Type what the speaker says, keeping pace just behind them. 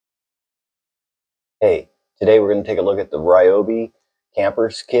Hey, today we're going to take a look at the Ryobi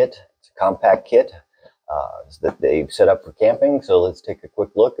campers kit. It's a compact kit that they've set up for camping. So let's take a quick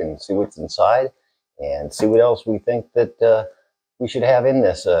look and see what's inside and see what else we think that we should have in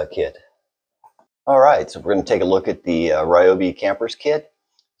this kit. All right, so we're going to take a look at the Ryobi campers kit.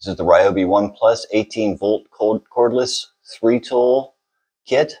 This is the Ryobi one+ 18-volt cordless 3-tool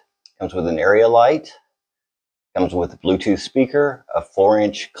kit. Comes with an area light. Comes with a Bluetooth speaker, a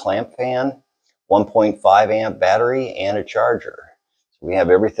 4-inch clamp fan, 1.5 amp battery, and a charger. So we have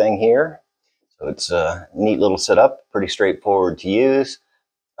everything here. So it's a neat little setup, pretty straightforward to use.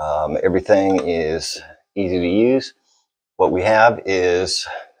 Everything is easy to use. What we have is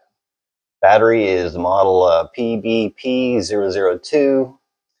battery is the model PBP002.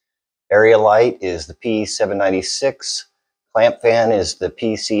 Area light is the P796. Clamp fan is the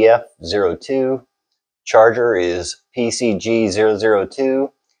PCF02. Charger is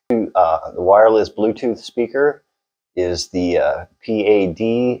PCG002. The wireless Bluetooth speaker is the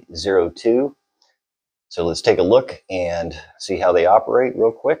PAD02. So let's take a look and see how they operate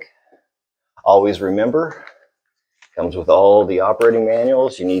real quick. Always remember, comes with all the operating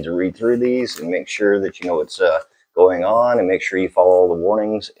manuals. You need to read through these and make sure that you know what's going on, and make sure you follow all the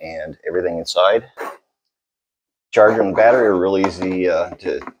warnings and everything inside. Charger and battery are really easy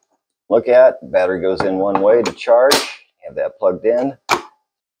to look at. The battery goes in one way to charge. You have that plugged in.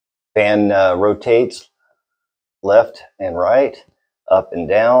 Fan rotates left and right, up and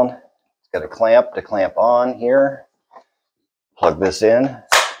down. It's got a clamp to clamp on here. Plug this in.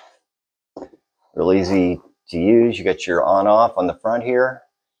 Real easy to use. You got your on-off on the front here.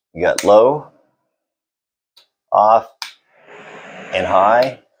 You got low, off, and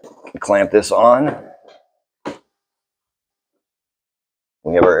high. You clamp this on.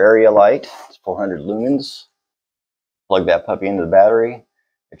 We have our area light. It's 400 lumens. Plug that puppy into the battery.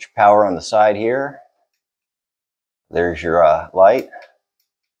 Get your power on the side here. There's your light.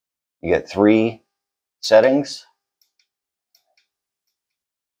 You get 3 settings.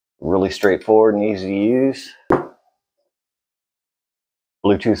 Really straightforward and easy to use.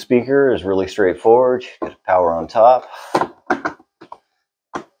 Bluetooth speaker is really straightforward. You get power on top. So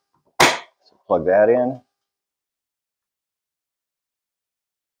plug that in.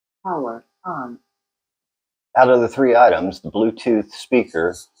 Power on. Out of the 3 items, the Bluetooth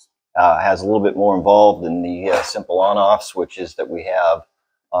speaker has a little bit more involved than the simple on-off switches that we have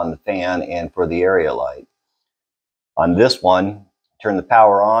on the fan and for the area light. On this one, turn the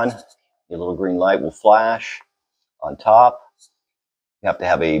power on, your little green light will flash on top. You have to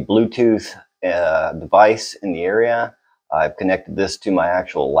have a Bluetooth device in the area. I've connected this to my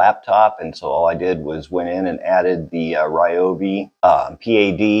actual laptop, and so all I did was went in and added the Ryobi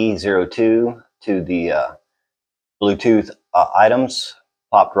PAD02 to the Bluetooth items.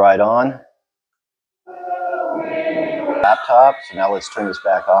 Popped right on. Laptop. So now let's turn this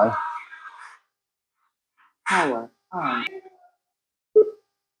back on. Power on.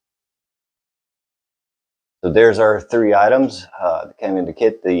 So there's our 3 items that came in the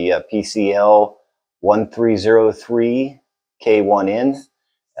kit. The PCL 1303 K1N,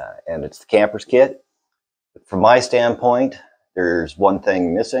 and it's the camper's kit. But from my standpoint, there's one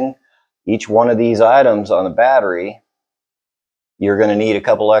thing missing. Each one of these items on the battery, you're going to need a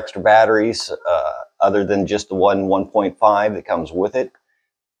couple extra batteries other than just the 1.5 that comes with it.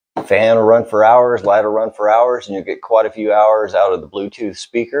 Fan will run for hours, light will run for hours, and you'll get quite a few hours out of the Bluetooth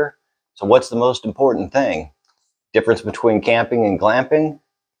speaker. So what's the most important thing? Difference between camping and glamping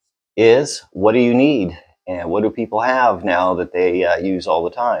is, what do you need? And what do people have now that they use all the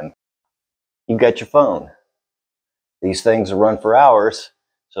time? You've got your phone. These things will run for hours.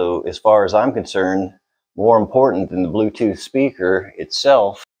 So as far as I'm concerned, more important than the Bluetooth speaker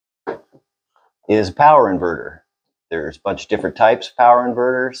itself is a power inverter. There's a bunch of different types of power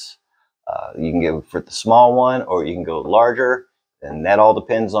inverters. You can go for the small one, or you can go larger, and that all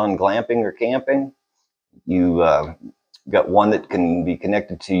depends on glamping or camping. You got one that can be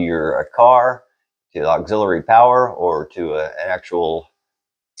connected to your car, to auxiliary power, or to an actual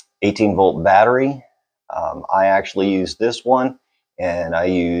 18-volt battery. I actually use this one, and I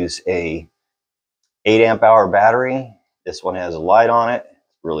use a 8 amp hour battery. This one has a light on it.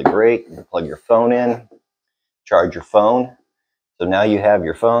 It's really great. You can plug your phone in, charge your phone. So now you have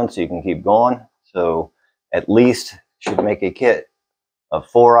your phone, so you can keep going. So at least should make a kit of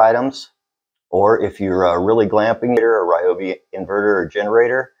 4 items. Or if you're really glamping, a Ryobi inverter or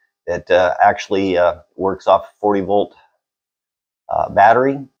generator that actually works off a 40-volt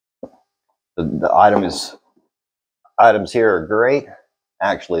battery. The items here are great.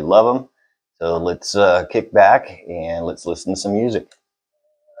 I actually love them. So let's kick back and let's listen to some music.